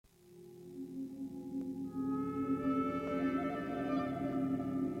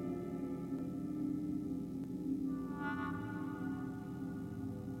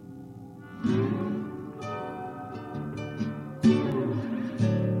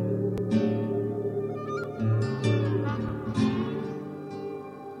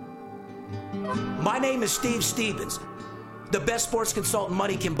name is Steve Stevens, the best sports consultant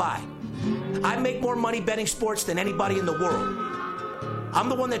money can buy. I make more money betting sports than anybody in the world. I'm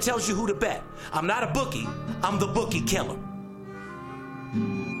the one that tells you who to bet. I'm not a bookie, I'm the bookie killer.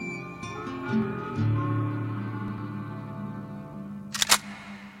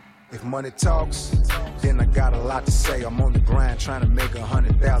 If money talks, then I got a lot to say. I'm on the grind trying to make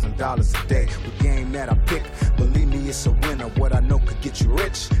 $100,000 a day. The game that I pick, believe me, it's a winner. What I know could get you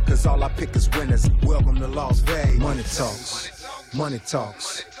rich, cause all I pick is winners. Welcome to Las Vegas. Money talks, money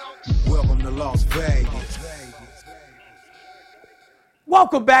talks. Welcome to Las Vegas.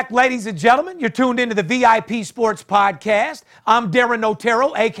 Welcome back, ladies and gentlemen. You're tuned into the VIP Sports Podcast. I'm Darren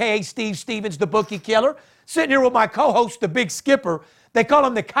Otero, a.k.a. Steve Stevens, the bookie killer, sitting here with my co-host, the Big Skipper. They call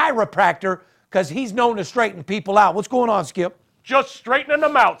him the chiropractor because he's known to straighten people out. What's going on, Skip? Just straightening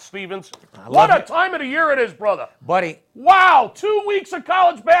them out, Stevens. What a time of the year it is, brother. Buddy. Wow, 2 weeks of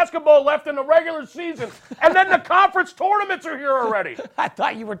college basketball left in the regular season, and then the conference tournaments are here already. I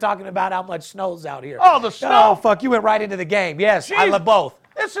thought you were talking about how much snow's out here. Oh, the snow. Oh, fuck, you went right into the game. Yes, Jeez, I love both.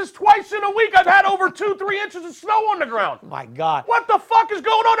 This is twice in a week I've had over 2-3 inches of snow on the ground. My God. What the fuck is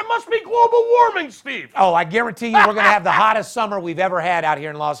going on? It must be global warming, Steve. Oh, I guarantee you we're going to have the hottest summer we've ever had out here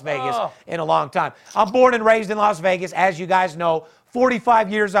in Las Vegas in a long time. I'm born and raised in Las Vegas. As you guys know, 45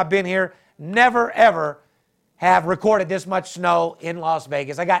 years I've been here. Never, ever have recorded this much snow in Las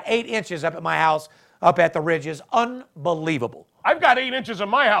Vegas. I got 8 inches up at my house, up at the Ridges. Unbelievable. I've got 8 inches in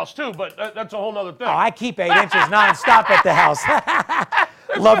my house, too, but that's a whole nother thing. Oh, I keep 8 inches nonstop at the house.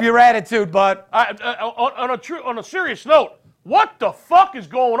 Love your attitude, bud. On a serious note, what the fuck is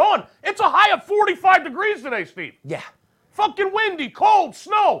going on? It's a high of 45 degrees today, Steve. Yeah. Fucking windy, cold,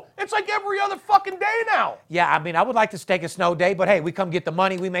 snow. It's like every other fucking day now. Yeah, I mean, I would like to take a snow day, but hey, we come get the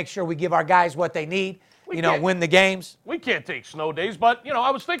money. We make sure we give our guys what they need, win the games. We can't take snow days, but,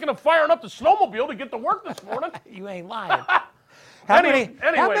 I was thinking of firing up the snowmobile to get to work this morning. You ain't lying. How many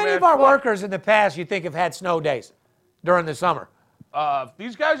of our workers in the past you think have had snow days during the summer?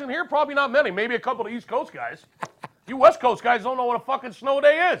 These guys in here, probably not many. Maybe a couple of East Coast guys. You West Coast guys don't know what a fucking snow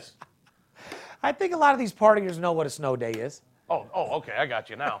day is. I think a lot of these partiers know what a snow day is. Oh, okay, I got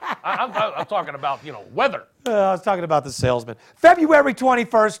you now. I'm talking about, weather. I was talking about the salesman. February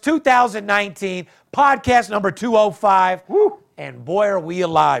 21st, 2019, podcast number 205. Woo. And boy, are we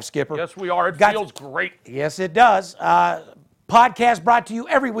alive, Skipper. Yes, we are. It feels great. Yes, it does. Podcast brought to you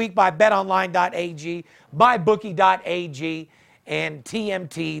every week by betonline.ag, mybookie.ag, and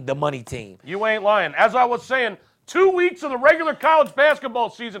TMT, the money team. You ain't lying. As I was saying, 2 weeks of the regular college basketball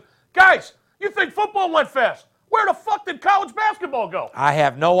season. Guys, you think football went fast? Where the fuck did college basketball go? I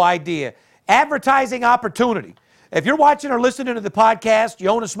have no idea. Advertising opportunity. If you're watching or listening to the podcast, you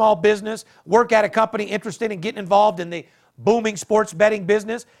own a small business, work at a company interested in getting involved in the booming sports betting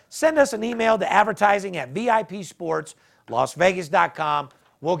business, send us an email to advertising@VIPSportsLasVegas.com.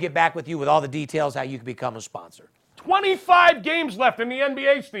 We'll get back with you with all the details how you can become a sponsor. 25 games left in the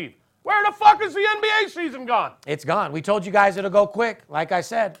NBA, Steve. Where the fuck is the NBA season gone? It's gone. We told you guys it'll go quick, like I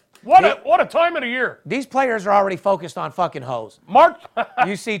said. What a time of the year. These players are already focused on fucking hoes. Mark.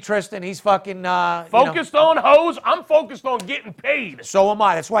 You see Tristan, he's fucking... focused on hoes. I'm focused on getting paid. So am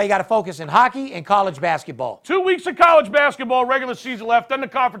I. That's why you got to focus in hockey and college basketball. 2 weeks of college basketball, regular season left, then the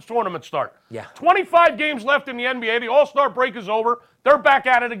conference tournament start. Yeah. 25 games left in the NBA. The All-Star break is over. They're back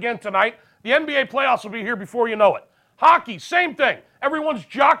at it again tonight. The NBA playoffs will be here before you know it. Hockey, same thing. Everyone's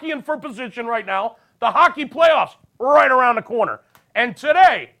jockeying for position right now. The hockey playoffs, right around the corner. And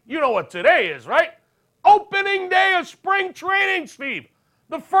today, you know what today is, right? Opening day of spring training, Steve.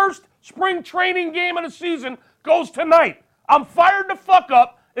 The first spring training game of the season goes tonight. I'm fired the fuck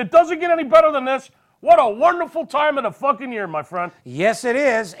up. It doesn't get any better than this. What a wonderful time of the fucking year, my friend. Yes, it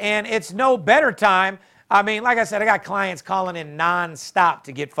is, and it's no better time. I mean, like I said, I got clients calling in nonstop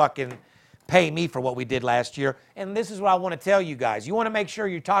to get fucking pay me for what we did last year. And this is what I want to tell you guys. You want to make sure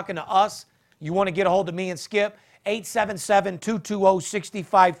you're talking to us. You want to get a hold of me and Skip.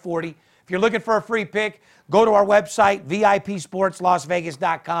 877-220-6540. If you're looking for a free pick, go to our website,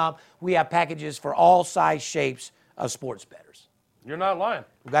 VIPSportsLasVegas.com. We have packages for all size shapes of sports bettors. You're not lying.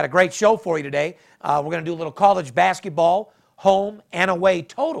 We've got a great show for you today. We're going to do a little college basketball, home and away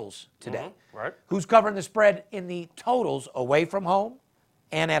totals today. Mm-hmm. Right. Who's covering the spread in the totals away from home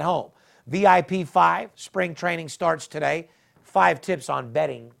and at home? VIP 5, spring training starts today. 5 tips on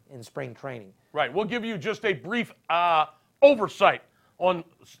betting in spring training. Right. We'll give you just a brief oversight on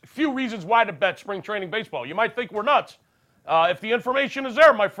a few reasons why to bet spring training baseball. You might think we're nuts. If the information is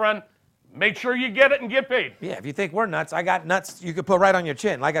there, my friend, Make sure you get it and get paid. Yeah, if you think we're nuts, I got nuts you could put right on your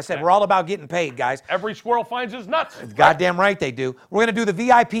chin. Like I said, we're all about getting paid, guys. Every squirrel finds his nuts. Goddamn right they do. We're going to do the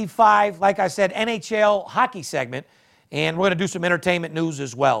VIP 5, like I said, NHL hockey segment, and we're going to do some entertainment news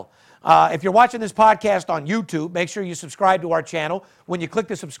as well. If you're watching this podcast on YouTube, make sure you subscribe to our channel. When you click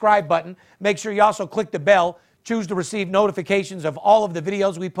the subscribe button, make sure you also click the bell. Choose to receive notifications of all of the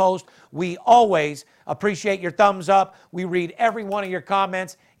videos we post. We always appreciate your thumbs up. We read every one of your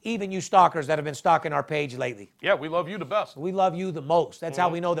comments, even you stalkers that have been stalking our page lately. Yeah, we love you the best. We love you the most. That's how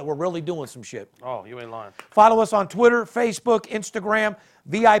we know that we're really doing some shit. Oh, you ain't lying. Follow us on Twitter, Facebook, Instagram,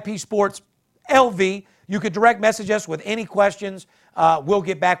 VIP Sports LV. You could direct message us with any questions. We'll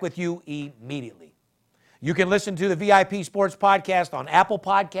get back with you immediately. You can listen to the VIP Sports Podcast on Apple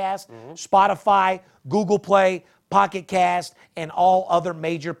Podcasts, Spotify, Google Play, Pocket Cast, and all other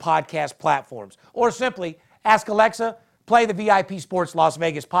major podcast platforms. Or simply ask Alexa, play the VIP Sports Las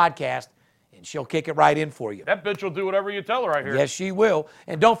Vegas podcast, and she'll kick it right in for you. That bitch will do whatever you tell her, I hear. Yes, she will.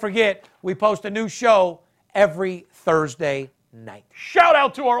 And don't forget, we post a new show every Thursday night. Shout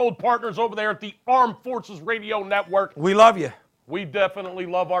out to our old partners over there at the Armed Forces Radio Network. We love you. We definitely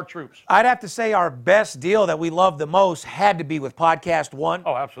love our troops. I'd have to say our best deal that we love the most had to be with Podcast One.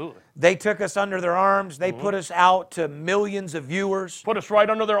 Oh, absolutely. They took us under their arms. They put us out to millions of viewers. Put us right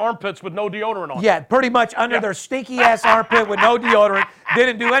under their armpits with no deodorant on. Yeah, pretty much under their stinky-ass armpit with no deodorant.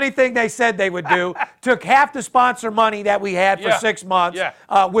 Didn't do anything they said they would do. Took half the sponsor money that we had for 6 months,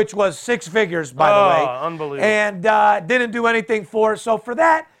 which was 6 figures, by the way. Unbelievable. And didn't do anything for us. So for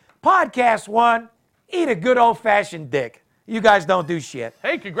that, Podcast One, eat a good old-fashioned dick. You guys don't do shit.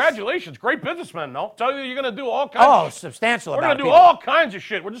 Hey, congratulations. Great businessman, no? Tell you you're going to do all kinds of shit. Substantial We're amount going to of do people. all kinds of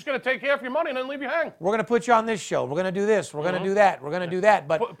shit. We're just going to take half your money and then leave you hang. We're going to put you on this show. We're going to do this. We're going to do that. We're going to do that.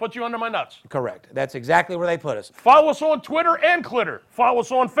 But Put you under my nuts. correct. That's exactly where they put us. Follow us on Twitter and Clitter. Follow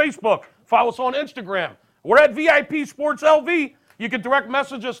us on Facebook. Follow us on Instagram. We're at VIP Sports LV. You can direct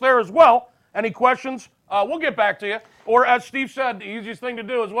message us there as well. Any questions, we'll get back to you. Or as Steve said, the easiest thing to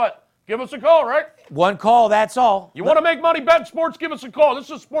do is what? Give us a call, right? One call, that's all. You want to make money betting sports? Give us a call. This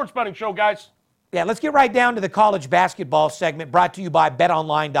is a sports betting show, guys. Yeah, let's get right down to the college basketball segment brought to you by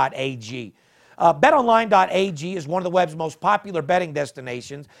betonline.ag. Betonline.ag is one of the web's most popular betting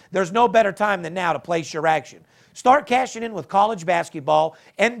destinations. There's no better time than now to place your action. Start cashing in with college basketball,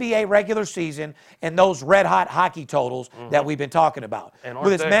 NBA regular season, and those red-hot hockey totals that we've been talking about.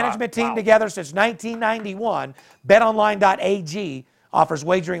 With its management team together since 1991, betonline.ag offers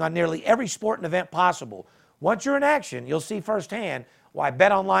wagering on nearly every sport and event possible. Once you're in action, you'll see firsthand why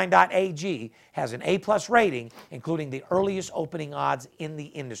betonline.ag has an A+ rating, including the earliest opening odds in the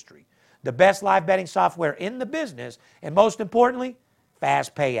industry. The best live betting software in the business, and most importantly,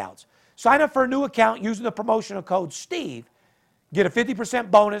 fast payouts. Sign up for a new account using the promotional code STEVE. Get a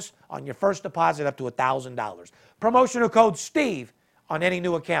 50% bonus on your first deposit up to $1,000. Promotional code STEVE on any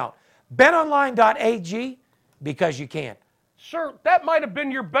new account. BetOnline.ag, because you can. Sir, that might have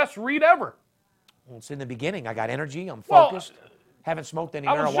been your best read ever. Well, it's in the beginning. I got energy. I'm focused. Haven't smoked any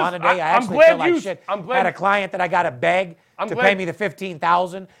marijuana today. I I'm actually glad feel like you- shit. I'm glad- Had a client that I got to beg to pay me the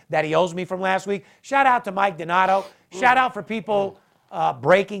 $15,000 that he owes me from last week. Shout out to Mike Donato. Shout out for people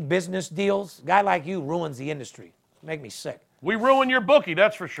breaking business deals. A guy like you ruins the industry. Make me sick. We ruin your bookie,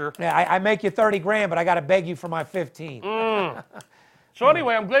 that's for sure. Yeah, I make you 30 grand, but I got to beg you for my 15. So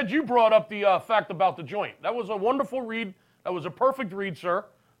anyway, I'm glad you brought up the fact about the joint. That was a wonderful read. That was a perfect read, sir.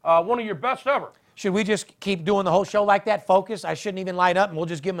 One of your best ever. Should we just keep doing the whole show like that, focus? I shouldn't even light up, and we'll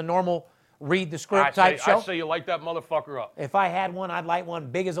just give him a normal read the script type show? I say you light that motherfucker up. If I had one, I'd light one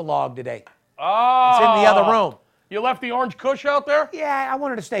big as a log today. Oh. It's in the other room. You left the orange kush out there? Yeah, I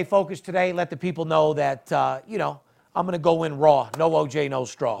wanted to stay focused today, let the people know that, I'm going to go in raw. No OJ, no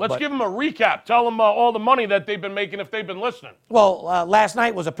straw. Let's give them a recap. Tell them all the money that they've been making if they've been listening. Well, last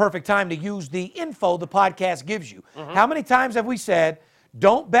night was a perfect time to use the info the podcast gives you. How many times have we said,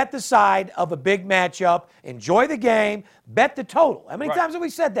 don't bet the side of a big matchup, enjoy the game, bet the total? How many times have we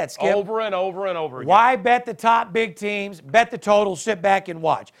said that, Skip? Over and over and over again. Why bet the top big teams, bet the total, sit back and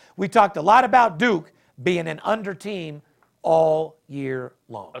watch? We talked a lot about Duke being an under team all year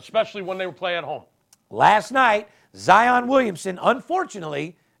long. Especially when they play at home. Last night, Zion Williamson,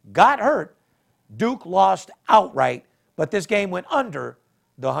 unfortunately, got hurt. Duke lost outright, but this game went under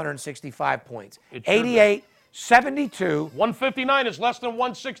the 165 points. 88-72. 159 is less than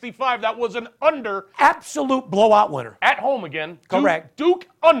 165. That was an under. Absolute blowout winner. At home again. Correct. Duke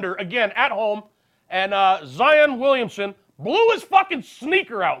under again at home. And Zion Williamson blew his fucking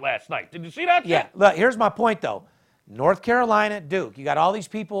sneaker out last night. Did you see that? Yeah, look, here's my point, though. North Carolina, Duke. You got all these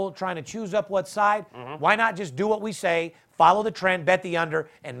people trying to choose up what side. Why not just do what we say, follow the trend, bet the under,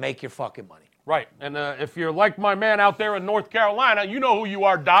 and make your fucking money? Right. And if you're like my man out there in North Carolina, you know who you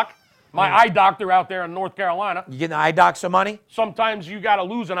are, Doc. My eye doctor out there in North Carolina. You getting the eye doc some money? Sometimes you got to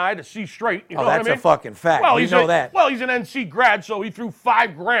lose an eye to see straight. You know that's what I mean? a fucking fact. Well, you know that. Well, he's an NC grad, so he threw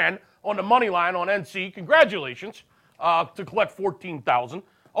 $5,000 on the money line on NC. Congratulations to collect $14,000.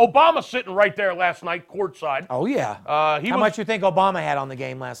 Obama sitting right there last night, courtside. Oh, yeah. How much you think Obama had on the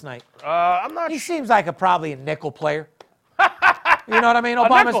game last night? I'm not He sure. seems like probably a nickel player. You know what I mean?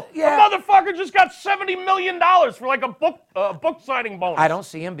 Obama's, the motherfucker just got $70 million for like a book signing bonus. I don't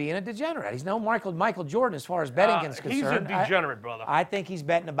see him being a degenerate. He's no Michael Jordan as far as betting is concerned. He's a degenerate, brother. I think he's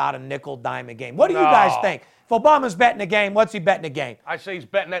betting about a nickel dime a game. What do you guys think? If Obama's betting a game, what's he betting a game? I say he's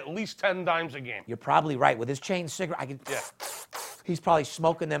betting at least 10 dimes a game. You're probably right. With his chain cigarette, he's probably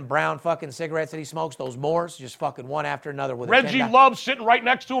smoking them brown fucking cigarettes that he smokes, those Moors, just fucking one after another with Reggie Love sitting right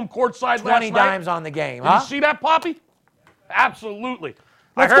next to him courtside last night. 20 dimes on the game, Did you see that, Poppy? Absolutely.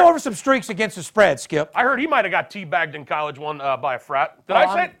 Let's go over some streaks against the spread, Skip. I heard he might have got teabagged in college one by a frat. Did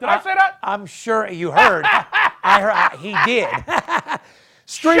I say that? I'm sure you heard. I heard he did.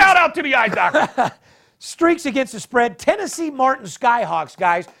 Shout out to the eye doctor. Streaks against the spread. Tennessee Martin Skyhawks,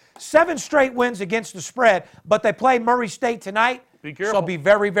 guys. 7 straight wins against the spread, but they play Murray State tonight. Be careful. So be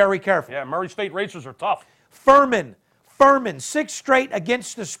very, very careful. Yeah, Murray State racers are tough. Furman, 6 straight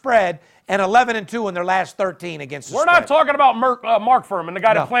against the spread, and 11-2 in their last 13 against the spread. We're not talking about Mark Furman, the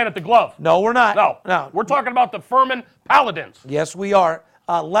guy that planted the glove. No, we're not. No. We're talking about the Furman Paladins. Yes, we are.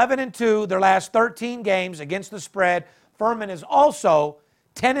 11-2 their last 13 games against the spread. Furman is also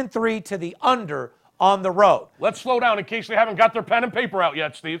 10-3 to the under on the road. Let's slow down in case they haven't got their pen and paper out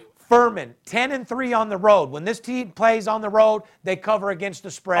yet, Steve. Furman, 10-3 on the road. When this team plays on the road, they cover against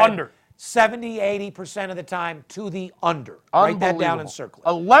the spread. Under. 70-80% of the time to the under. Write that down and circle it.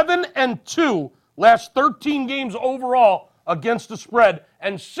 11-2 last 13 games overall against the spread,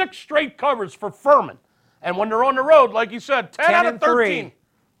 and 6 straight covers for Furman. And when they're on the road, like you said, 10 out of 13.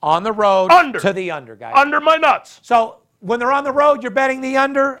 On the road Under. to the under, guys. Under my nuts. So when they're on the road, you're betting the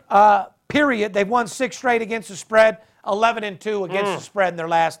under, period. They've won 6 straight against the spread, 11-2 against the spread in their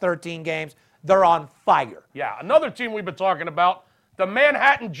last 13 games. They're on fire. Yeah, another team we've been talking about, the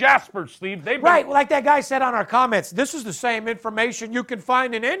Manhattan Jaspers, Steve. Right, like that guy said on our comments, this is the same information you can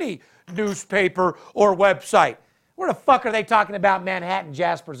find in any newspaper or website. Where the fuck are they talking about Manhattan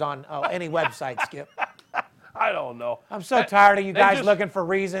Jaspers on any website, Skip? I don't know. I'm so tired of you guys looking for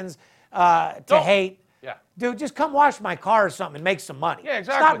reasons to hate. Yeah. Dude, just come wash my car or something and make some money. Yeah,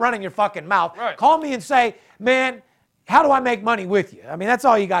 exactly. Stop running your fucking mouth. Right. Call me and say, man, how do I make money with you? I mean, that's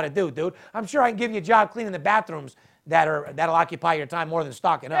all you got to do, dude. I'm sure I can give you a job cleaning the bathrooms that'll occupy your time more than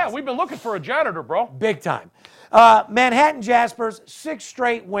stalking us. Yeah, we've been looking for a janitor, bro. Big time. Manhattan Jaspers, 6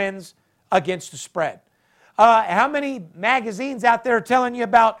 straight wins against the spread. How many magazines out there are telling you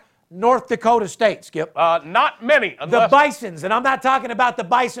about North Dakota State, Skip? Not many. The Bisons, and I'm not talking about the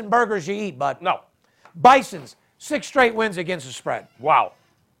bison burgers you eat, bud. No. Bisons, 6 straight wins against the spread. Wow.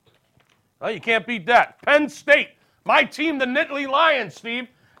 Well, you can't beat that. Penn State, my team, the Nittany Lions, Steve,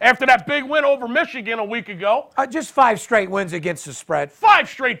 after that big win over Michigan a week ago. Just 5 straight wins against the spread. 5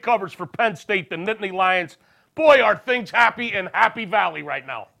 straight covers for Penn State, the Nittany Lions. Boy, are things happy in Happy Valley right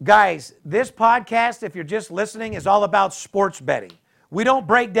now. Guys, this podcast, if you're just listening, is all about sports betting. We don't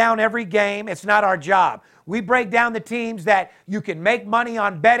break down every game. It's not our job. We break down the teams that you can make money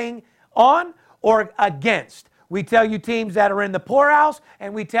on betting on or against. We tell you teams that are in the poorhouse,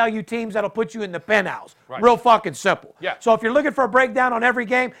 and we tell you teams that'll put you in the penthouse. Right. Real fucking simple. Yeah. So if you're looking for a breakdown on every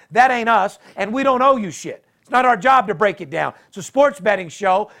game, that ain't us, and we don't owe you shit. It's not our job to break it down. It's a sports betting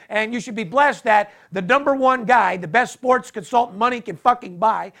show, and you should be blessed that the #1 guy, the best sports consultant money can fucking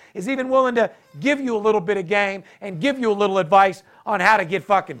buy, is even willing to give you a little bit of game and give you a little advice on how to get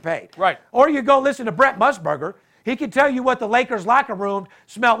fucking paid. Right. Or you go listen to Brett Musburger. He can tell you what the Lakers locker room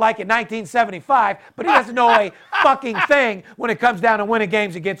smelled like in 1975, but he doesn't know a fucking thing when it comes down to winning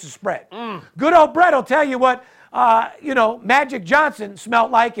games against the spread. Good old Brett will tell you what, Magic Johnson smelled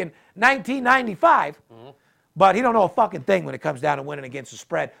like in 1995, but he don't know a fucking thing when it comes down to winning against the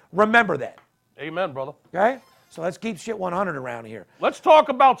spread. Remember that. Amen, brother. Okay? So let's keep shit 100 around here. Let's talk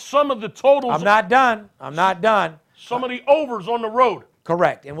about some of the totals. I'm not done. Some of the overs on the road.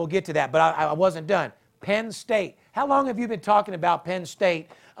 Correct, and we'll get to that, but I wasn't done. Penn State. How long have you been talking about Penn State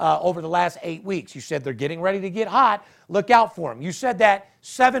over the last 8 weeks? You said they're getting ready to get hot. Look out for them. You said that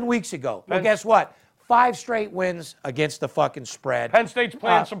 7 weeks ago. Well, guess what? 5 straight wins against the fucking spread. Penn State's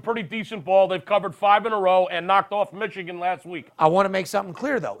playing some pretty decent ball. They've covered 5 in a row and knocked off Michigan last week. I want to make something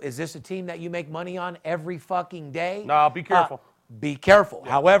clear, though. Is this a team that you make money on every fucking day? No, be careful. Be careful.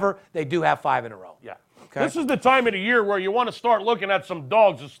 Yeah. However, they do have 5 in a row. Yeah. Okay? This is the time of the year where you want to start looking at some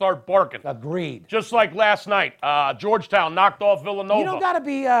dogs that start barking. Agreed. Just like last night, Georgetown knocked off Villanova. You don't got to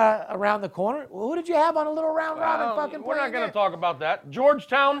be around the corner. Who did you have on a little round robin fucking We're not going to to talk about that.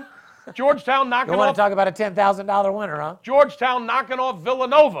 Georgetown knocking You want off. to talk about a $10,000 winner, huh? Georgetown knocking off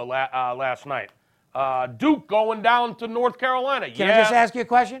Villanova last night. Duke going down to North Carolina. Can I just ask you a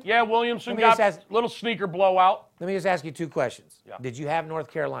question? Yeah, Williamson got a little sneaker blowout. Let me just ask you 2 questions. Yeah. Did you have North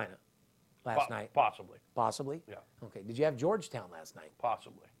Carolina last night? Possibly. Possibly? Yeah. Okay. Did you have Georgetown last night?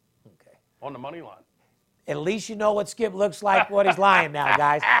 Possibly. Okay. On the money line. At least you know what Skip looks like, what he's lying now,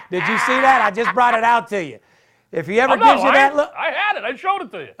 guys. Did you see that? I just brought it out to you. If he ever gives you that look. I had it. I showed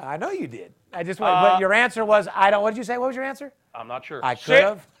it to you. I know you did. But your answer was, I don't. What did you say? What was your answer? I'm not sure. I could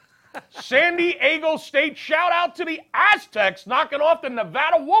have. San Diego State, shout out to the Aztecs knocking off the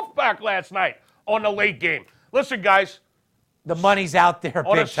Nevada Wolfpack last night on the late game. Listen, guys. The money's out there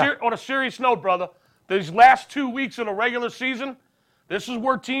big time. On a serious note, brother, these last 2 weeks of the regular season, this is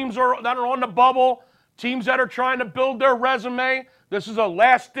where teams that are on the bubble, teams that are trying to build their resume. This is a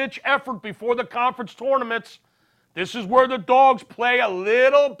last-ditch effort before the conference tournaments. This is where the dogs play a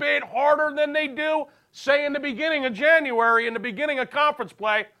little bit harder than they do, say, in the beginning of January, in the beginning of conference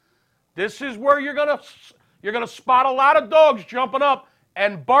play. This is where you're gonna spot a lot of dogs jumping up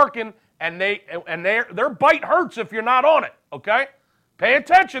and barking, and their bite hurts if you're not on it. Okay, pay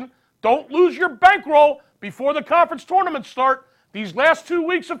attention. Don't lose your bankroll before the conference tournaments start. These last 2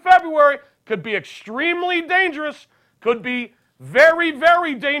 weeks of February could be extremely dangerous. Could be very,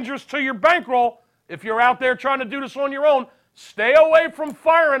 very dangerous to your bankroll if you're out there trying to do this on your own. Stay away from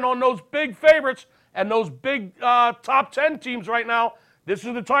firing on those big favorites and those big top 10 teams right now. This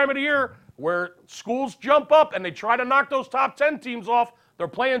is the time of the year where schools jump up and they try to knock those top 10 teams off. They're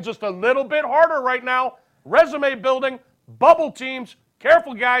playing just a little bit harder right now. Resume building, bubble teams.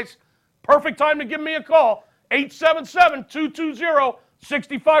 Careful, guys. Perfect time to give me a call.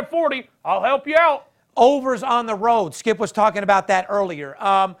 877-220-6540. I'll help you out. Overs on the road. Skip was talking about that earlier.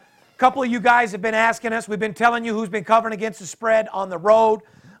 A couple of you guys have been asking us. We've been telling you who's been covering against the spread on the road.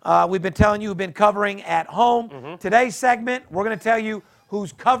 We've been telling you who've been covering at home. Mm-hmm. Today's segment, we're going to tell you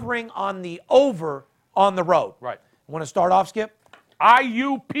who's covering on the over on the road. Right. Want to start off, Skip?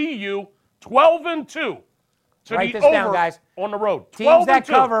 IUPU 12-2 to Write the this over down, guys. On the road. Teams that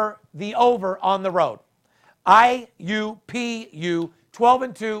cover the over on the road. IUPU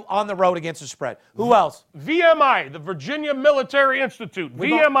 12-2 on the road against the spread. Who else? VMI, the Virginia Military Institute.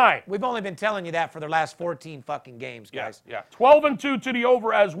 VMI. We've only been telling you that for the last 14 fucking games, guys. Yeah. 12-2 to the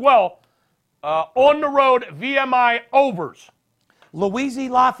over as well. On the road, VMI overs.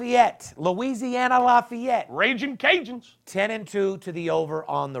 Louisiana Lafayette. Raging Cajuns. 10-2 to the over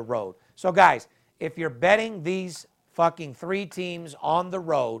on the road. So, guys, if you're betting these fucking 3 teams on the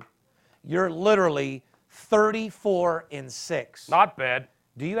road, you're literally 34-6. Not bad.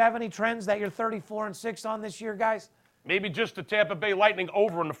 Do you have any trends that you're 34-6 on this year, guys? Maybe just the Tampa Bay Lightning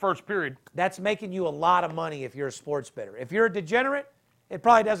over in the first period. That's making you a lot of money if you're a sports bettor. If you're a degenerate, it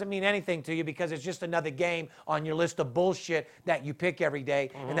probably doesn't mean anything to you because it's just another game on your list of bullshit that you pick every day,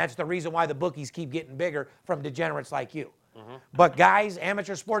 and that's the reason why the bookies keep getting bigger from degenerates like you. But guys,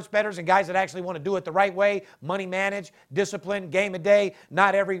 amateur sports bettors and guys that actually want to do it the right way, money manage, discipline, game a day,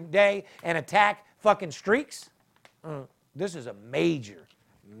 not every day, and attack fucking streaks, this is a major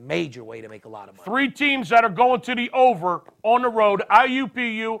way to make a lot of money. 3 teams that are going to the over on the road,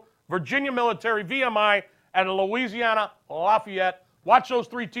 IUPU, Virginia Military, VMI, and Louisiana Lafayette. Watch those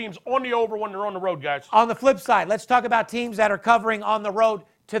 3 teams on the over when they're on the road, guys. On the flip side, let's talk about teams that are covering on the road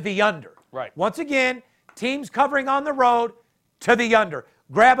to the under. Right. Once again, teams covering on the road to the under.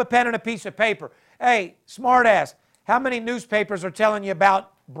 Grab a pen and a piece of paper. Hey, smartass, how many newspapers are telling you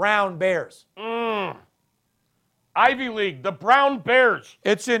about Brown Bears? Ivy League, the Brown Bears.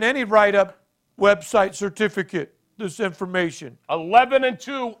 It's in any write-up website certificate, this information.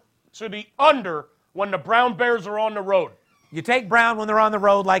 11-2 to the under when the Brown Bears are on the road. You take Brown when they're on the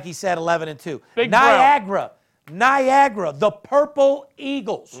road, like he said, 11-2. Big Niagara, the Purple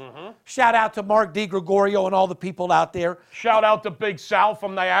Eagles. Shout out to Mark DiGregorio and all the people out there. Shout out to Big Sal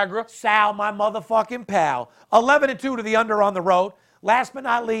from Niagara. Sal, my motherfucking pal. 11-2 to the under on the road. Last but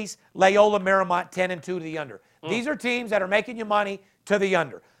not least, Loyola Marymount, 10-2 to the under. These are teams that are making you money to the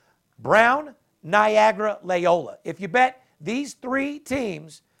under. Brown, Niagara, Loyola. If you bet these 3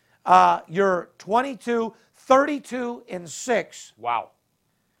 teams, you're 22, 32-6. Wow.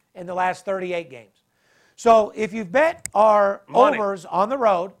 In the last 38 games. So if you've bet our Money. overs on the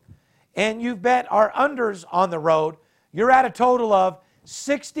road and you've bet our unders on the road, you're at a total of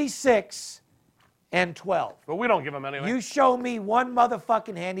 66 and 12. But we don't give them anything. You show me one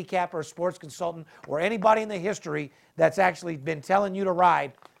motherfucking handicapper or sports consultant or anybody in the history that's actually been telling you to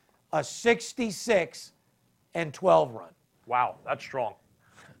ride a 66 and 12 run. Wow, that's strong.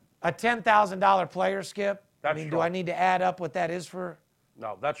 A $10,000 player, Skip? That's I mean, strong. do I need to add up what that is for?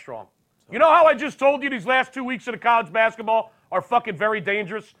 No, that's strong. You know how I just told you these last 2 weeks of the college basketball are fucking very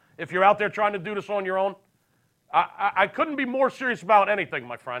dangerous if you're out there trying to do this on your own? I couldn't be more serious about anything,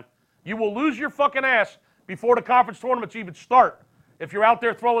 my friend. You will lose your fucking ass before the conference tournaments even start if you're out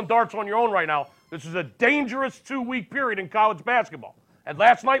there throwing darts on your own right now. This is a dangerous 2-week period in college basketball. And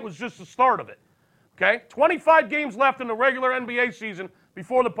last night was just the start of it. Okay? 25 games left in the regular NBA season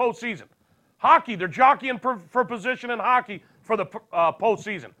before the postseason. Hockey, they're jockeying for position in hockey for the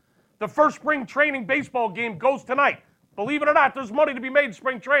postseason. The first spring training baseball game goes tonight. Believe it or not, there's money to be made in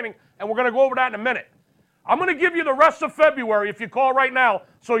spring training, and we're going to go over that in a minute. I'm going to give you the rest of February if you call right now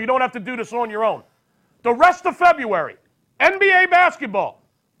so you don't have to do this on your own. The rest of February, NBA basketball,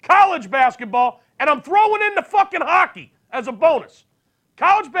 college basketball, and I'm throwing in the fucking hockey as a bonus.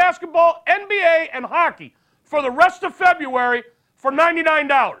 College basketball, NBA, and hockey for the rest of February for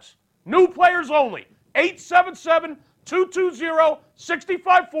 $99. New players only.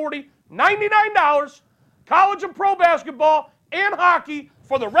 877-220-6540. $99. College and pro basketball and hockey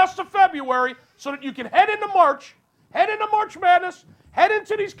for the rest of February so that you can head into March Madness, head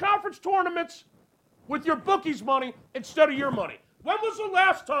into these conference tournaments with your bookies' money instead of your money. When was the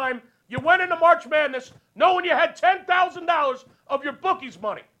last time you went into March Madness knowing you had $10,000 of your bookies'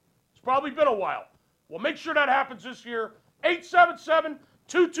 money? It's probably been a while. Well, make sure that happens this year.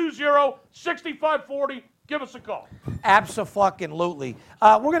 877-220-6540. Give us a call. Abso-fucking-lutely.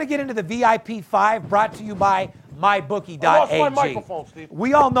 We're going to get into the VIP 5 brought to you by MyBookie.ag. I lost my microphone, Steve.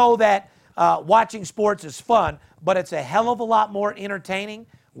 We all know that watching sports is fun, but it's a hell of a lot more entertaining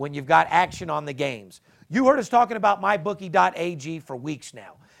when you've got action on the games. You heard us talking about MyBookie.ag for weeks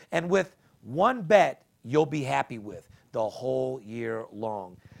now. And with one bet you'll be happy with the whole year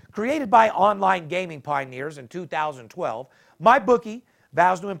long. Created by online gaming pioneers in 2012, MyBookie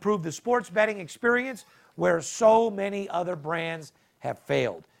vows to improve the sports betting experience where so many other brands have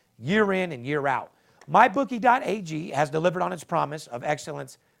failed, year in and year out. MyBookie.ag has delivered on its promise of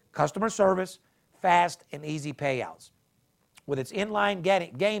excellence, customer service, fast and easy payouts. With its inline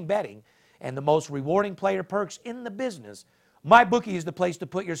game betting and the most rewarding player perks in the business, MyBookie is the place to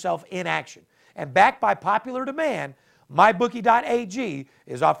put yourself in action. And backed by popular demand, MyBookie.ag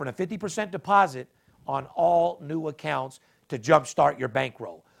is offering a 50% deposit on all new accounts to jumpstart your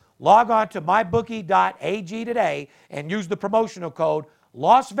bankroll. Log on to MyBookie.ag today and use the promotional code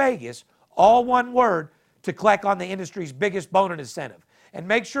Las Vegas, all one word, to collect on the industry's biggest bonus incentive. And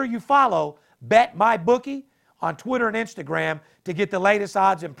make sure you follow Bet MyBookie on Twitter and Instagram to get the latest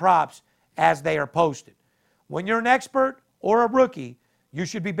odds and props as they are posted. When you're an expert or a rookie, you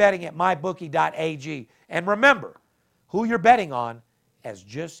should be betting at MyBookie.ag. And remember, who you're betting on is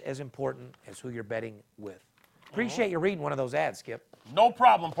just as important as who you're betting with. Appreciate you reading one of those ads, Skip. No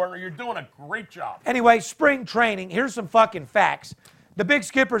problem, partner. You're doing a great job. Anyway, spring training. Here's some fucking facts. The Big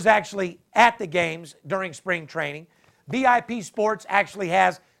Skipper's actually at the games during spring training. VIP Sports actually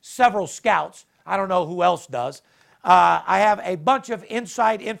has several scouts. I don't know who else does. I have a bunch of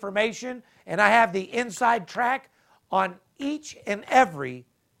inside information, and I have the inside track on each and every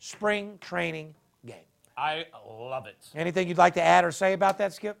spring training game. I love it. Anything you'd like to add or say about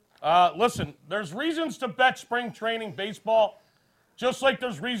that, Skip? Listen, there's reasons to bet spring training baseball, just like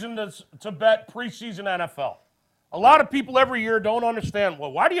there's reason to bet preseason NFL. A lot of people every year don't understand,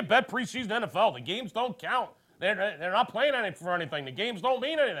 well, why do you bet preseason NFL? The games don't count. They're not playing for anything. The games don't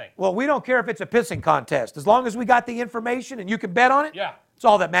mean anything. Well, we don't care if it's a pissing contest. As long as we got the information and you can bet on it, Yeah. it's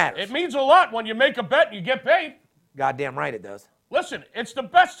all that matters. It means a lot when you make a bet and you get paid. Goddamn right it does. Listen, it's the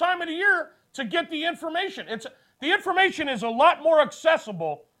best time of the year to get the information. The information is a lot more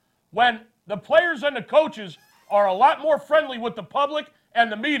accessible when the players and the coaches are a lot more friendly with the public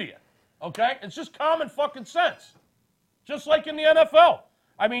and the media, okay? It's just common fucking sense, just like in the NFL.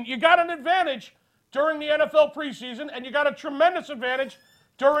 I mean, you got an advantage during the NFL preseason, and you got a tremendous advantage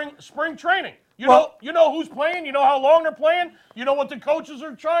during spring training. You know who's playing, you know how long they're playing, you know what the coaches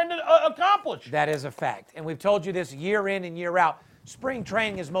are trying to accomplish. That is a fact. And we've told you this year in and year out. Spring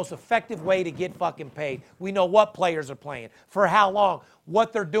training is the most effective way to get fucking paid. We know what players are playing, for how long,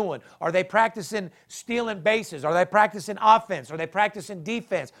 what they're doing. Are they practicing stealing bases? Are they practicing offense? Are they practicing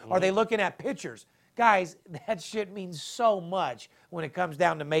defense? Are they looking at pitchers? Guys, that shit means so much when it comes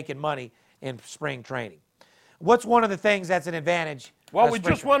down to making money in spring training. What's one of the things that's an advantage? Well, we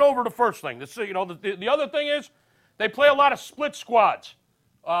just went over the first thing. The other thing is they play a lot of split squads.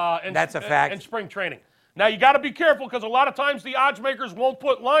 That's a fact. In spring training. Now, you got to be careful because a lot of times the odds makers won't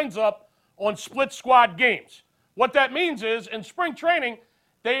put lines up on split squad games. What that means is in spring training,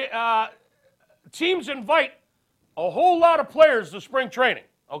 teams invite a whole lot of players to spring training,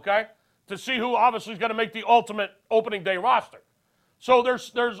 okay, to see who obviously is going to make the ultimate opening day roster. So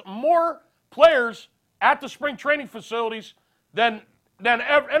there's more players at the spring training facilities than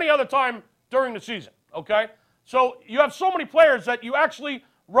any other time during the season, okay? So you have so many players that you actually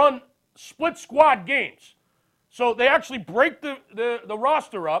run split squad games. So they actually break the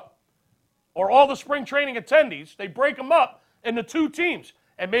roster up, or all the spring training attendees, they break them up into two teams.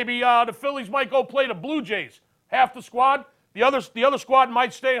 And maybe the Phillies might go play the Blue Jays, half the squad. The other squad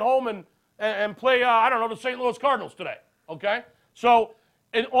might stay home and play, I don't know, the St. Louis Cardinals today, okay? So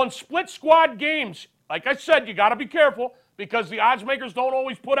on split squad games, like I said, you got to be careful because the odds makers don't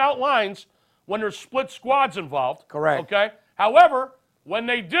always put out lines when there's split squads involved. Correct. Okay? However, when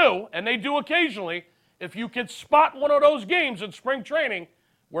they do, and they do occasionally, if you can spot one of those games in spring training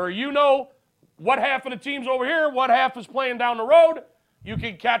where you know what half of the team's over here, what half is playing down the road, you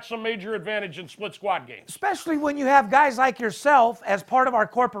can catch some major advantage in split squad games. Especially when you have guys like yourself as part of our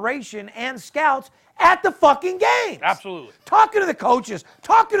corporation and scouts at the fucking games. Absolutely. Talking to the coaches,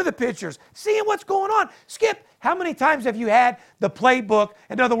 talking to the pitchers, seeing what's going on. Skip, how many times have you had the playbook?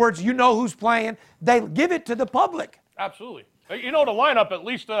 In other words, you know who's playing. They give it to the public. Absolutely. You know the lineup at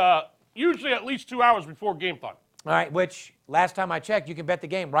least, usually at least 2 hours before game time. All right, which last time I checked, you can bet the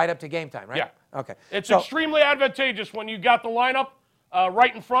game right up to game time, right? Yeah. Okay. It's extremely advantageous when you got the lineup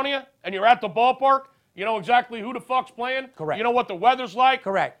right in front of you and you're at the ballpark. You know exactly who the fuck's playing. Correct. You know what the weather's like.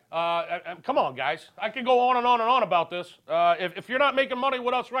 Correct. Come on, guys. I can go on and on and on about this. If you're not making money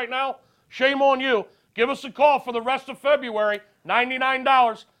with us right now, shame on you. Give us a call for the rest of February.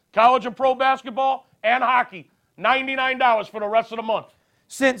 $99. College and pro basketball and hockey. $99 for the rest of the month.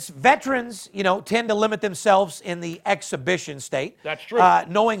 Since veterans, tend to limit themselves in the exhibition state. That's true.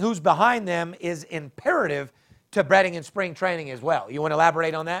 Knowing who's behind them is imperative to betting in spring training as well. You want to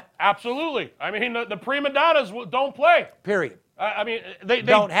elaborate on that? Absolutely. I mean, the prima donnas don't play. Period. I mean, they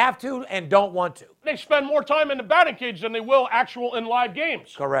don't have to and don't want to. They spend more time in the batting cage than they will actual in live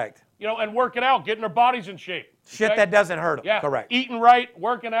games. Correct. And working out, getting their bodies in shape. Shit that doesn't hurt them. Yeah. Correct. Eating right,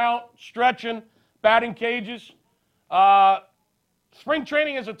 working out, stretching, batting cages. Spring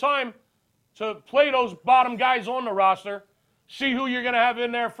training is a time to play those bottom guys on the roster, see who you're going to have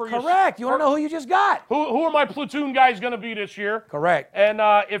in there for your... Correct. You want to know who you just got. Who are my platoon guys going to be this year? Correct. And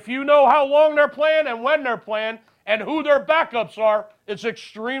if you know how long they're playing and when they're playing and who their backups are, it's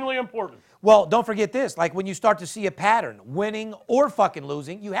extremely important. Well, don't forget this. Like when you start to see a pattern, winning or fucking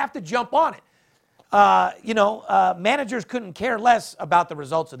losing, you have to jump on it. Managers couldn't care less about the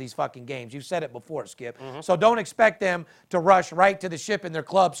results of these fucking games. You said it before, Skip. Mm-hmm. So don't expect them to rush right to the ship in their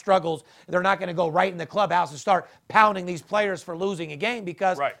club struggles. They're not going to go right in the clubhouse and start pounding these players for losing a game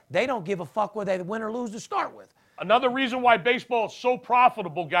because they don't give a fuck whether they win or lose to start with. Another reason why baseball is so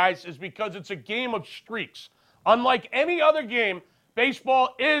profitable, guys, is because it's a game of streaks. Unlike any other game,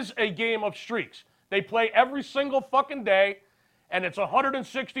 baseball is a game of streaks. They play every single fucking day, and it's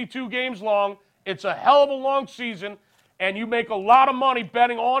 162 games long. It's a hell of a long season, and you make a lot of money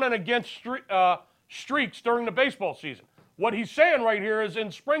betting on and against streaks during the baseball season. What he's saying right here is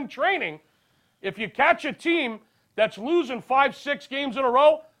in spring training, if you catch a team that's losing 5-6 games in a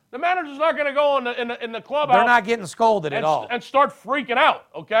row, the manager's not going to go in the clubhouse. They're not getting scolded at all and start freaking out,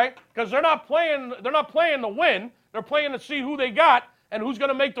 okay? Because they're not playing to win. They're playing to see who they got and who's going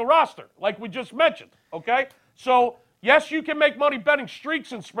to make the roster, like we just mentioned, okay? So yes, you can make money betting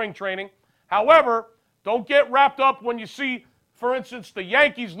streaks in spring training. However, don't get wrapped up when you see, for instance, the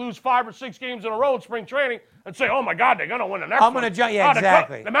Yankees lose 5 or 6 games in a row in spring training and say, oh, my God, they're going to win the next one.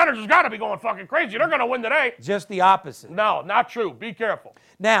 Exactly. The manager's got to be going fucking crazy. They're going to win today. Just the opposite. No, not true. Be careful.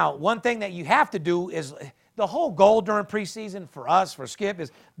 Now, one thing that you have to do is the whole goal during preseason for us, for Skip,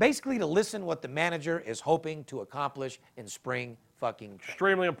 is basically to listen what the manager is hoping to accomplish in spring fucking training.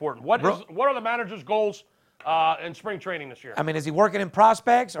 Extremely important. What are the manager's goals in spring training this year? I mean, is he working in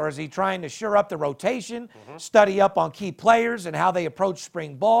prospects or is he trying to shore up the rotation, study up on key players and how they approach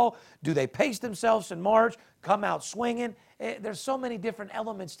spring ball? Do they pace themselves in March, come out swinging? There's so many different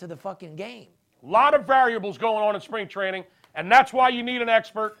elements to the fucking game. A lot of variables going on in spring training, and that's why you need an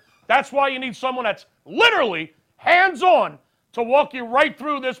expert. That's why you need someone that's literally hands-on to walk you right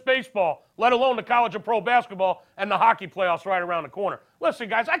through this baseball, let alone the college and pro basketball and the hockey playoffs right around the corner. Listen,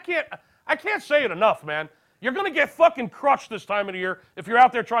 guys, I can't say it enough, man. You're going to get fucking crushed this time of the year if you're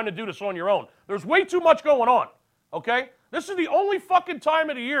out there trying to do this on your own. There's way too much going on, okay? This is the only fucking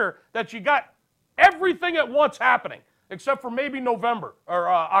time of the year that you got everything at once happening, except for maybe November or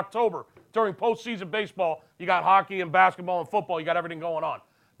October. During postseason baseball, you got hockey and basketball and football. You got everything going on.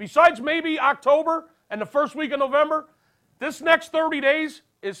 Besides maybe October and the first week of November, this next 30 days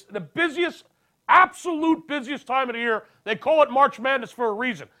is the busiest, absolute busiest time of the year. They call it March Madness for a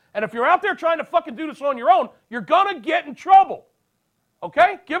reason. And if you're out there trying to fucking do this on your own, you're going to get in trouble.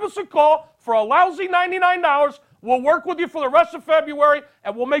 Okay? Give us a call for a lousy $99. We'll work with you for the rest of February,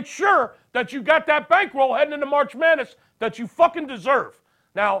 and we'll make sure that you got that bankroll heading into March Madness that you fucking deserve.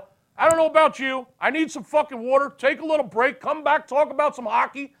 Now, I don't know about you. I need some fucking water. Take a little break. Come back, talk about some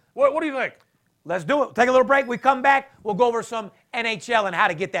hockey. What do you think? Let's do it. Take a little break. We come back. We'll go over some NHL and how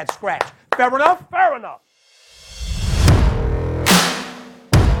to get that scratch. Fair enough? Fair enough.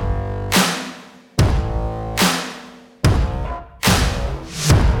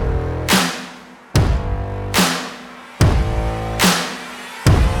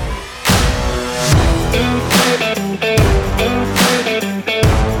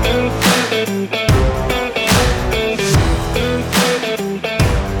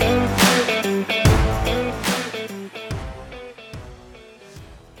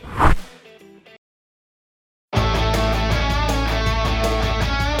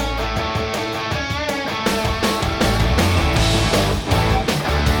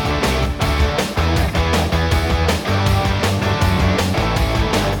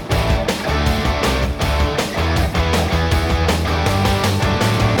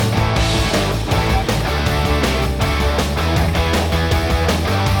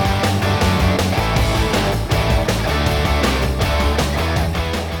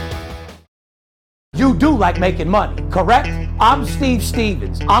 You do like making money, correct? I'm Steve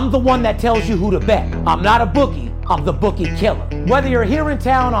Stevens. I'm the one that tells you who to bet. I'm not a bookie. I'm the bookie killer. Whether you're here in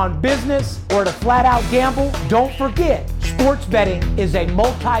town on business or to flat out gamble, don't forget, sports betting is a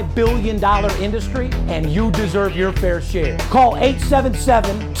multi-billion-dollar industry and you deserve your fair share. Call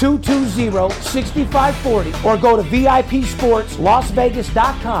 877-220-6540 or go to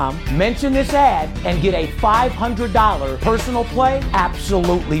VIPSportsLasVegas.com, mention this ad, and get a $500 personal play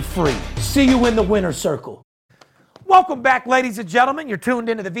absolutely free. See you in the winner's circle. Welcome back, ladies and gentlemen. You're tuned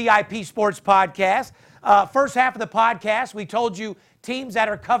into the VIP Sports Podcast. First half of the podcast, we told you teams that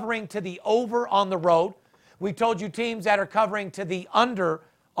are covering to the over on the road. We told you teams that are covering to the under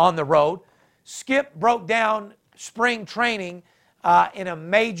on the road. Skip broke down spring training in a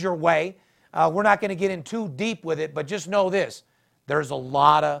major way. We're not going to get in too deep with it, but just know this. There's a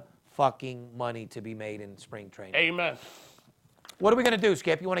lot of fucking money to be made in spring training. Amen. What are we going to do,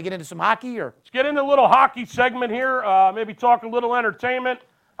 Skip? You want to get into some hockey? Or Let's get into a little hockey segment here, maybe talk a little entertainment.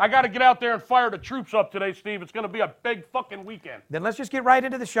 I got to get out there and fire the troops up today, Steve. It's going to be a big fucking weekend. Then let's just get right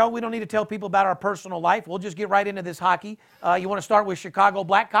into the show. We don't need to tell people about our personal life. We'll just get right into this hockey. You want to start with Chicago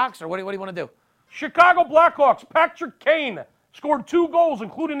Blackhawks, or what do you want to do? Chicago Blackhawks, Patrick Kane scored 2 goals,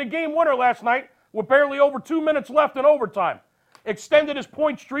 including the game winner last night, with barely over 2 minutes left in overtime. Extended his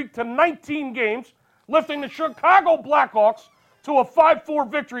point streak to 19 games, lifting the Chicago Blackhawks to a 5-4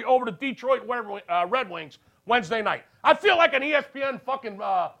 victory over the Detroit Red Wings Wednesday night. I feel like an ESPN fucking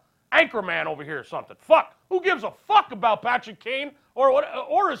anchorman over here or something. Fuck. Who gives a fuck about Patrick Kane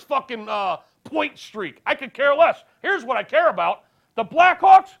or his fucking point streak? I could care less. Here's what I care about. The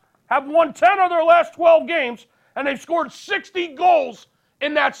Blackhawks have won 10 of their last 12 games, and they've scored 60 goals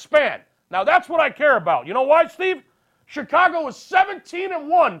in that span. Now, that's what I care about. You know why, Steve? Chicago is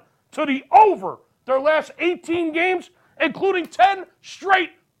 17-1 to the over their last 18 games, including 10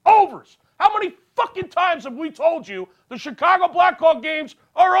 straight overs. How many fucking times have we told you the Chicago Blackhawk games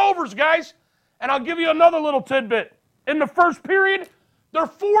are overs, guys? And I'll give you another little tidbit. In the first period, they're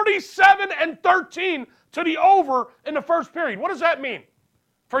 47-13 to the over in the first period. What does that mean?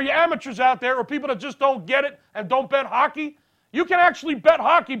 For you amateurs out there or people that just don't get it and don't bet hockey, you can actually bet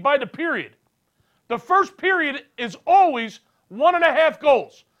hockey by the period. The first period is always 1.5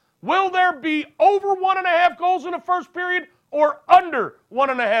 goals. Will there be over 1.5 goals in the first period or under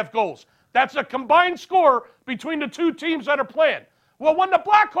 1.5 goals? That's a combined score between the two teams that are playing. Well, when the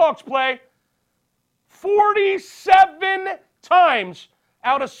Blackhawks play, 47 times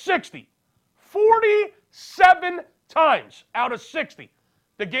out of 60, 47 times out of 60,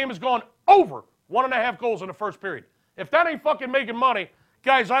 the game has gone over 1.5 goals in the first period. If that ain't fucking making money,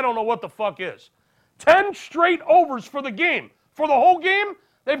 guys, I don't know what the fuck is. 10 straight overs for the game. For the whole game,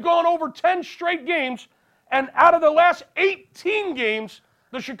 they've gone over 10 straight games, and out of the last 18 games,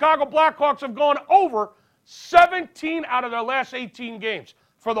 the Chicago Blackhawks have gone over 17 out of their last 18 games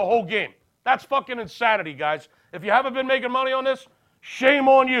for the whole game. That's fucking insanity, guys. If you haven't been making money on this, shame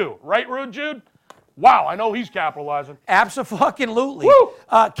on you. Right, Rude Jude? Wow, I know he's capitalizing. Absolutely. Woo!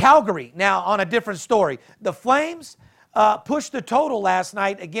 Calgary, now on a different story. The Flames pushed the total last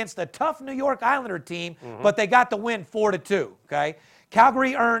night against a tough New York Islander team, but they got the win 4-2, okay?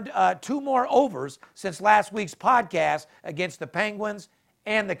 Calgary earned 2 more overs since last week's podcast against the Penguins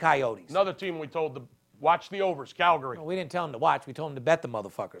and the Coyotes. Another team we told to watch the overs, Calgary. We didn't tell them to watch. We told them to bet the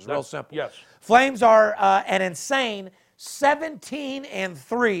motherfuckers. Real simple. Yes. Flames are an insane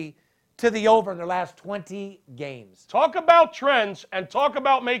 17-3 to the over in their last 20 games. Talk about trends and talk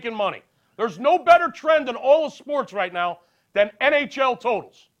about making money. There's no better trend in all of sports right now than NHL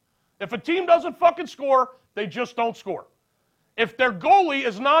totals. If a team doesn't fucking score, they just don't score. If their goalie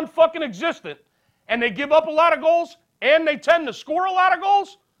is non-fucking existent and they give up a lot of goals and they tend to score a lot of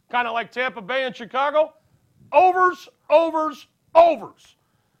goals, kind of like Tampa Bay and Chicago, overs, overs, overs.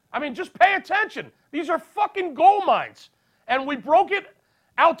 I mean, just pay attention. These are fucking goal mines. And we broke it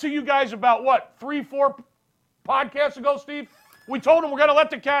out to you guys about, what, 3-4 podcasts ago, Steve? We told them we're going to let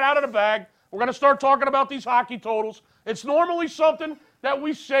the cat out of the bag. We're going to start talking about these hockey totals. It's normally something that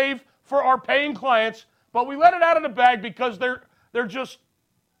we save for our paying clients, but we let it out of the bag because they're just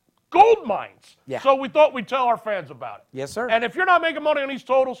gold mines. Yeah. So we thought we'd tell our fans about it. Yes, sir. And if you're not making money on these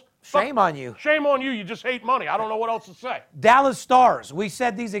totals, Shame on you. Shame on you. You just hate money. I don't know what else to say. Dallas Stars, we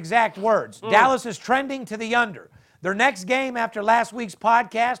said these exact words. Dallas is trending to the under. Their next game after last week's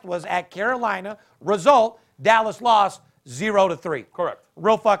podcast was at Carolina. Result, Dallas lost 0-3. Correct.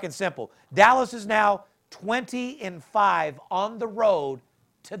 Real fucking simple. Dallas is now 20-5 on the road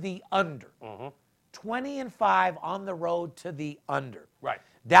to the under. 20-5 on the road to the under. Right.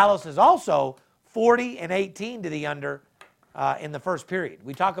 Dallas is also 40-18 to the under in the first period.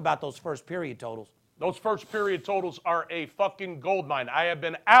 We talk about those first period totals. Those first period totals are a fucking gold mine. I have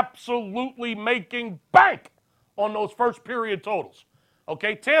been absolutely making bank on those first period totals.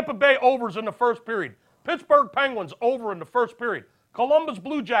 Okay, Tampa Bay overs in the first period. Pittsburgh Penguins over in the first period. Columbus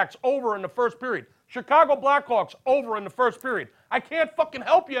Blue Jackets over in the first period. Chicago Blackhawks over in the first period. I can't fucking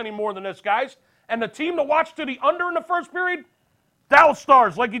help you any more than this, guys. And the team to watch to the under in the first period, Dallas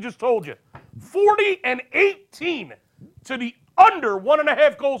Stars, like he just told you. 40-18 to the under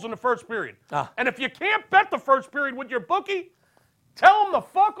 1.5 goals in the first period. And if you can't bet the first period with your bookie, tell them to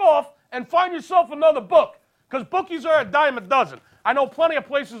fuck off and find yourself another book. Because bookies are a dime a dozen. I know plenty of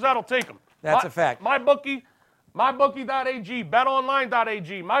places that'll take them. That's a fact. My bookie, mybookie.ag,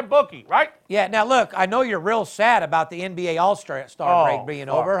 betonline.ag, my bookie, right? Yeah, now look, I know you're real sad about the NBA All-Star break being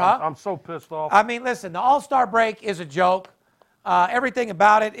over, huh? I'm so pissed off. I mean, listen, the All-Star break is a joke. Everything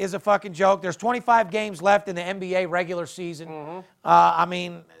about it is a fucking joke. There's 25 games left in the NBA regular season. I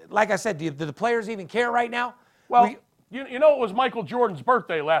mean, like I said, do the players even care right now? Well, you know it was Michael Jordan's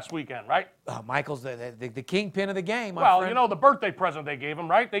birthday last weekend, right? Michael's the kingpin of the game, my Well, friend. you know the birthday present they gave him,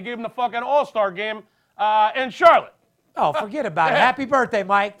 right? They gave him the fucking All-Star game in Charlotte. Oh, forget about it. Happy birthday,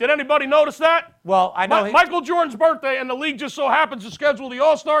 Mike. Did anybody notice that? Well, I know Michael Jordan's birthday, and the league just so happens to schedule the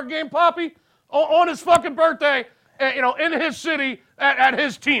All-Star game, Poppy, on his fucking birthday, in his city at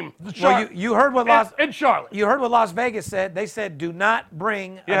his team. Well, you heard what in Charlotte. You heard what Las Vegas said. They said, do not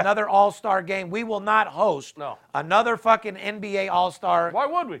bring another All-Star game. We will not host another fucking NBA All-Star. Why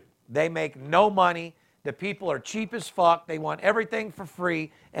would we? They make no money. The people are cheap as fuck. They want everything for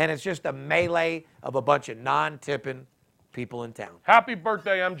free, and it's just a melee of a bunch of non-tipping people in town. Happy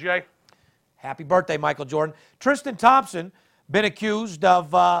birthday, MJ. Happy birthday, Michael Jordan. Tristan Thompson been accused of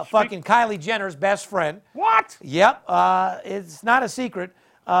fucking Kylie Jenner's best friend. What? Yep. It's not a secret.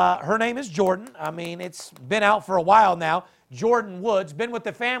 Her name is Jordan. I mean, it's been out for a while now. Jordan Woods, been with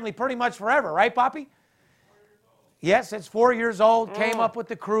the family pretty much forever, right, Poppy? Yes, it's 4 years old. Came up with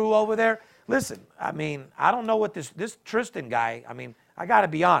the crew over there. Listen, I mean, I don't know what this Tristan guy, I mean, I got to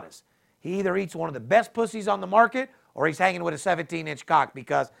be honest. He either eats one of the best pussies on the market or he's hanging with a 17-inch cock,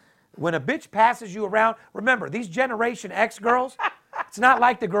 because when a bitch passes you around, remember, these Generation X girls, it's not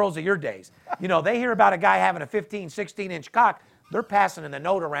like the girls of your days. You know, they hear about a guy having a 15, 16-inch cock, they're passing the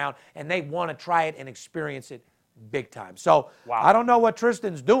note around, and they want to try it and experience it big time. So I don't know what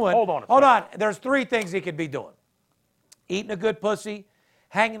Tristan's doing. Hold on. Hold on. There's 3 things he could be doing. Eating a good pussy,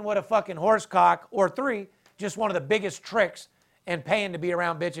 hanging with a fucking horse cock, or 3, just one of the biggest tricks, and paying to be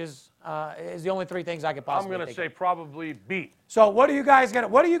around bitches is the only 3 things I could possibly I'm going to say probably B. So what do you guys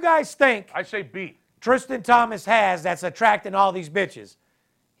think I say B. Tristan Thomas has that's attracting all these bitches?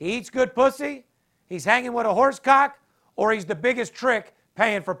 He eats good pussy, he's hanging with a horse cock, or he's the biggest trick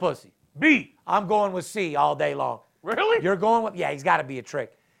paying for pussy? B. I'm going with C all day long. Really? You're going with, yeah, he's got to be a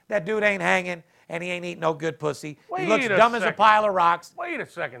trick. That dude ain't hanging, and he ain't eating no good pussy. Wait He looks a dumb as a second. pile of rocks. Wait a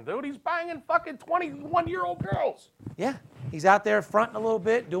second, dude. He's banging fucking 21-year-old girls. Yeah, he's out there fronting a little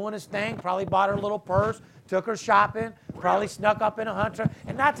bit, doing his thing. Probably bought her a little purse, took her shopping, probably snuck up in a hunter.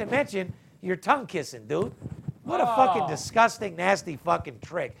 And not to mention, you're tongue kissing, dude. What a fucking disgusting, nasty fucking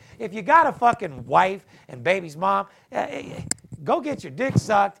trick. If you got a fucking wife and baby's mom, go get your dick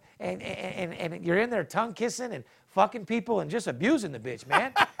sucked and you're in there tongue kissing and fucking people and just abusing the bitch,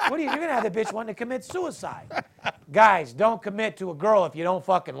 man. You're going to have the bitch wanting to commit suicide. Guys, don't commit to a girl if you don't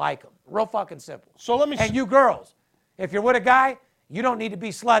fucking like them. Real fucking simple. So let me And you girls, if you're with a guy, you don't need to be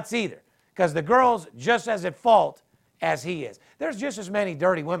sluts either, because the girl's just as at fault as he is. There's just as many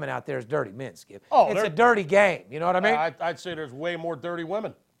dirty women out there as dirty men, Skip. It's a dirty game. You know what I mean? I'd say there's way more dirty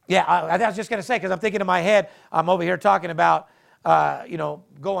women. Yeah, I was just going to say, because I'm thinking in my head, I'm over here talking about,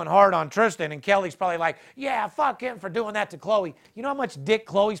 going hard on Tristan, and Kelly's probably like, yeah, fuck him for doing that to Chloe. You know how much dick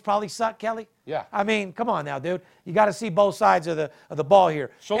Chloe's probably sucked, Kelly? Yeah. I mean, come on now, dude. You got to see both sides of the ball here.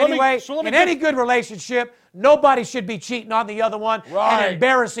 So anyway, let me in any good relationship, nobody should be cheating on the other one and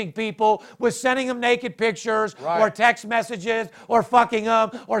embarrassing people with sending them naked pictures or text messages or fucking them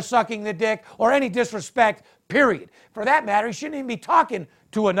or sucking the dick or any disrespect, period. For that matter, you shouldn't even be talking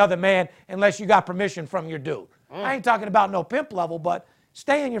to another man unless you got permission from your dude. I ain't talking about no pimp level, but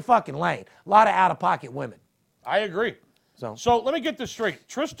stay in your fucking lane. A lot of out-of-pocket women. I agree. So let me get this straight.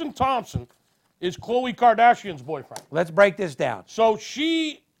 Tristan Thompson is Khloe Kardashian's boyfriend. Let's break this down. So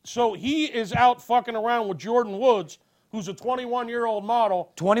he is out fucking around with Jordan Woods, who's a 21-year-old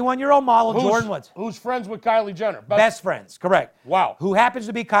model. 21-year-old model, Jordan Woods. Who's friends with Kylie Jenner. Best friends, correct. Wow. Who happens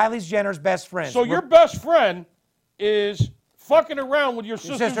to be Kylie Jenner's best friend. So your best friend is fucking around with your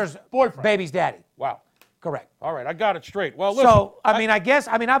sister's boyfriend. Baby's daddy. Wow. Correct. All right, I got it straight. Well, listen. So,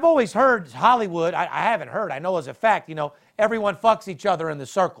 I've always heard Hollywood, I haven't heard, I know as a fact, everyone fucks each other in the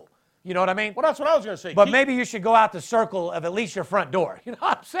circle. You know what I mean? Well, that's what I was going to say. But maybe you should go out the circle of at least your front door. You know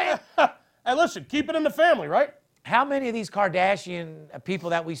what I'm saying? Hey, listen, keep it in the family, right? How many of these Kardashian people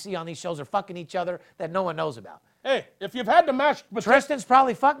that we see on these shows are fucking each other that no one knows about? Hey, if you've had the mashed potatoes... Tristan's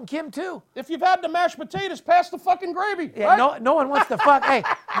probably fucking Kim, too. If you've had the mashed potatoes, pass the fucking gravy, Yeah, right? no one wants to fuck... Hey,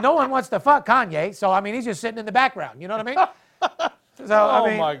 no one wants to fuck Kanye, so, he's just sitting in the background. You know what I mean? So,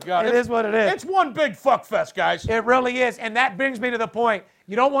 my God. It is what it is. It's one big fuck fest, guys. It really is, and that brings me to the point.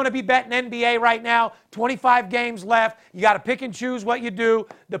 You don't want to be betting NBA right now. 25 games left. You got to pick and choose what you do.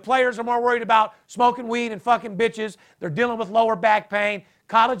 The players are more worried about smoking weed and fucking bitches. They're dealing with lower back pain.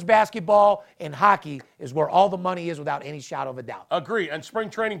 College basketball and hockey is where all the money is without any shadow of a doubt. Agree, and spring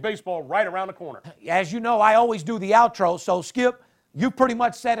training baseball right around the corner. As you know, I always do the outro, so Skip, you pretty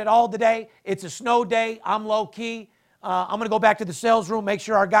much said it all today. It's a snow day. I'm low-key. I'm going to go back to the sales room, make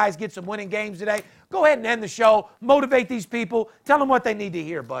sure our guys get some winning games today. Go ahead and end the show. Motivate these people. Tell them what they need to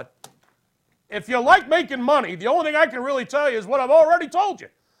hear, bud. If you like making money, the only thing I can really tell you is what I've already told you.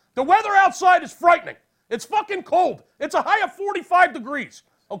 The weather outside is frightening. It's fucking cold. It's a high of 45 degrees,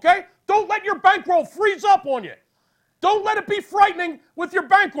 okay? Don't let your bankroll freeze up on you. Don't let it be frightening with your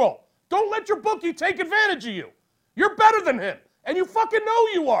bankroll. Don't let your bookie take advantage of you. You're better than him, and you fucking know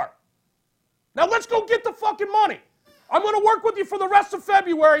you are. Now let's go get the fucking money. I'm going to work with you for the rest of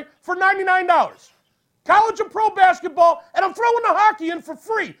February for $99. College and pro basketball, and I'm throwing the hockey in for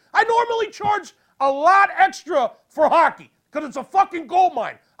free. I normally charge a lot extra for hockey because it's a fucking gold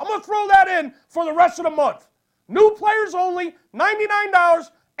mine. I'm going to throw that in for the rest of the month. New players only,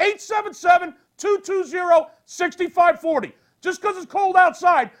 $99, 877-220-6540. Just because it's cold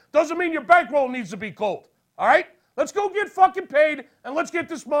outside doesn't mean your bankroll needs to be cold. All right? Let's go get fucking paid, and let's get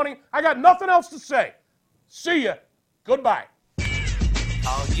this money. I got nothing else to say. See ya. Goodbye.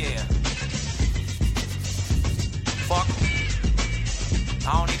 Oh, yeah. Fuck 'em. I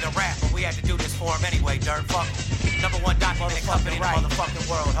don't even rap, but we had to do this for him anyway, Dirt. Fuck 'em. #1 documented company in the motherfucking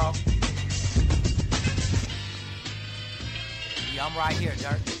world, huh? Yeah, I'm right here,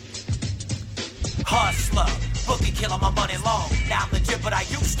 Dirt. Hustler. Bookie killing my money long. Now I'm legit, but I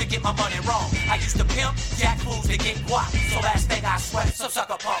used to get my money wrong. I used to pimp, jack fools to get guap. So last thing I sweat, so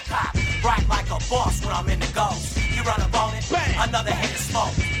sucker punk cop. Right like a boss when I'm in the ghost. You run up on it, bang, another hit of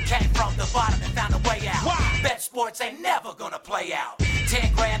smoke. Came from the bottom and found a way out. Wow. Bet sports ain't never gonna play out.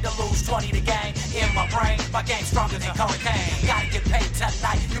 10 grand to lose, 20 to gain. In my brain, my game's stronger than cocaine. Gotta get paid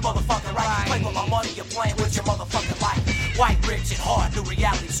tonight, you motherfucking right. Play with my money, you're playing with your motherfucking life. White, rich, and hard, new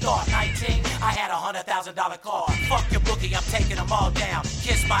reality start. 19, I had $100,000 car. Fuck your bookie, I'm taking them all down.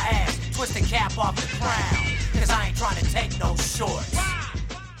 Kiss my ass, twist the cap off the crown. Cause I ain't trying to take no shorts.